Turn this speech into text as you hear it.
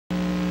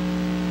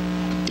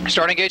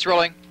Starting gates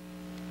rolling.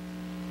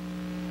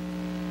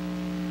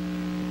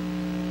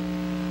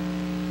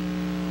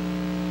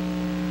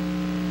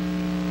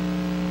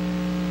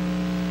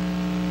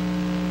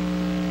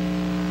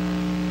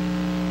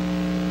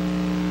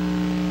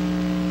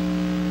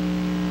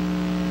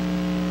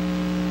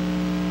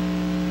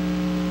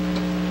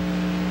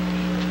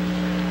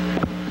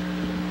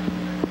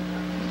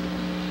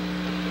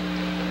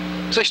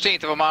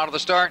 Sixteenth of a mile to the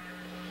start.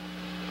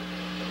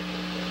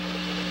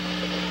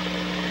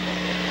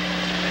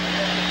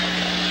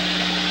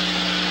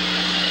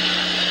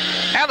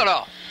 And the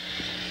bell.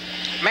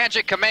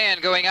 Magic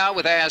Command going out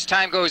with, as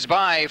time goes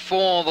by,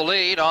 for the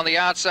lead. On the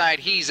outside,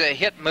 He's a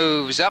Hit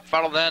moves up.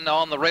 Followed then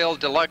on the rail,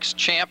 Deluxe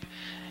Champ,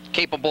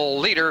 Capable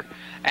Leader,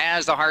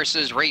 as the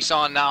horses race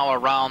on now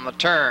around the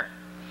turn.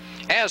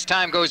 As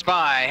time goes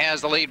by,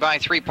 has the lead by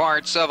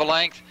 3/4 of a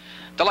length.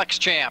 Deluxe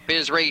Champ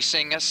is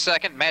racing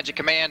second. Magic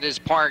Command is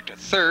parked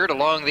third.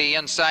 Along the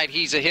inside,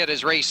 He's a Hit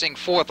is racing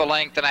fourth, a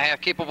length and a half.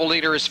 Capable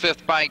Leader is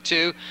fifth by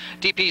 2.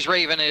 DP's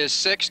Raven is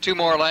sixth, 2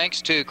 more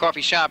lengths to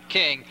Coffee Shop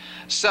King,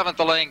 seventh,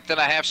 a length and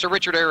a half. Sir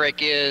Richard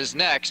Eric is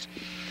next,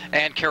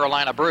 and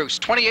Carolina Bruce.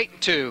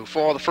 28-2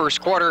 for the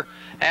first quarter.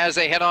 As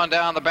they head on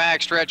down the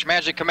backstretch,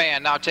 Magic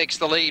Command now takes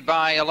the lead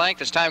by a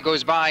length. As time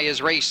goes by,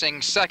 is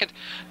racing second.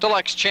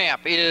 Deluxe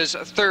Champ is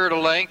third, a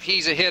length.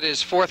 He's a Hit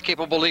is fourth.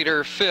 Capable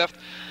Leader fifth.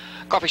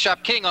 Coffee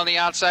Shop King on the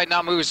outside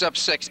now moves up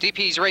sixth.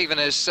 DP's Raven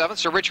is seventh.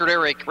 Sir Richard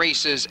Eric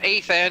races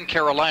eighth, and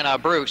Carolina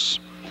Bruce.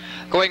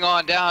 Going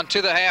on down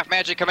to the half,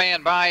 Magic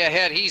Command by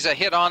ahead. He's a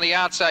Hit on the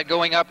outside,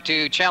 going up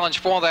to challenge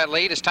for that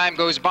lead. As time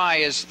goes by,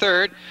 is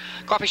third.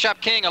 Coffee Shop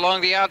King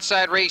along the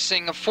outside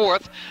racing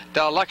fourth.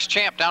 Deluxe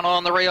Champ down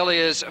on the rail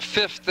is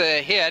fifth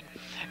ahead.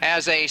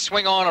 As they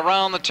swing on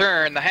around the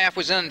turn, the half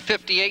was in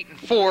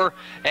 58-4,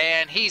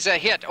 and He's a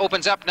Hit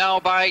opens up now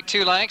by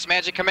 2 lengths.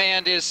 Magic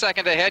Command is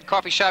second ahead.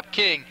 Coffee Shop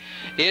King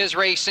is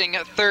racing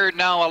third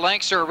now, a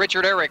length. Sir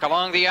Richard Eric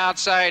along the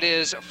outside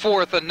is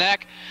fourth, a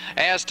neck.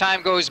 As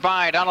time goes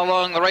by, down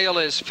along the rail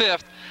is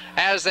fifth.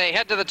 As they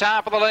head to the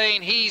top of the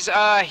lane, He's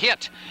a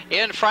Hit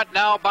in front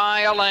now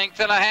by a length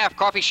and a half.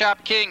 Coffee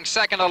Shop King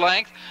second, a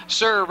length.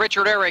 Sir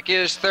Richard Eric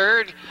is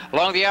third.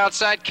 Along the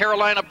outside,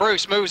 Carolina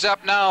Bruce moves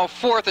up now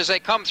fourth as they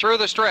come through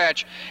the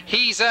stretch.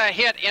 He's a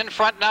Hit in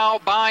front now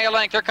by a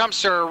length. There comes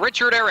Sir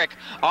Richard Eric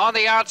on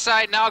the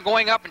outside now,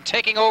 going up and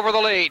taking over the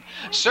lead.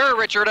 Sir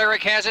Richard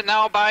Eric has it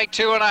now by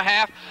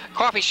 2.5.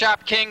 Coffee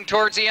Shop King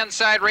towards the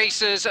inside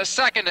races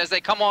second as they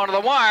come onto the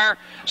wire.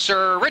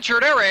 Sir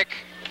Richard Eric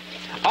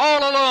all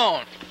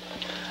alone.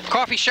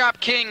 Coffee Shop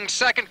King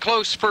second,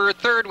 close for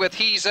third with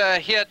He's a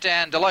Hit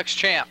and Deluxe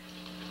Champ.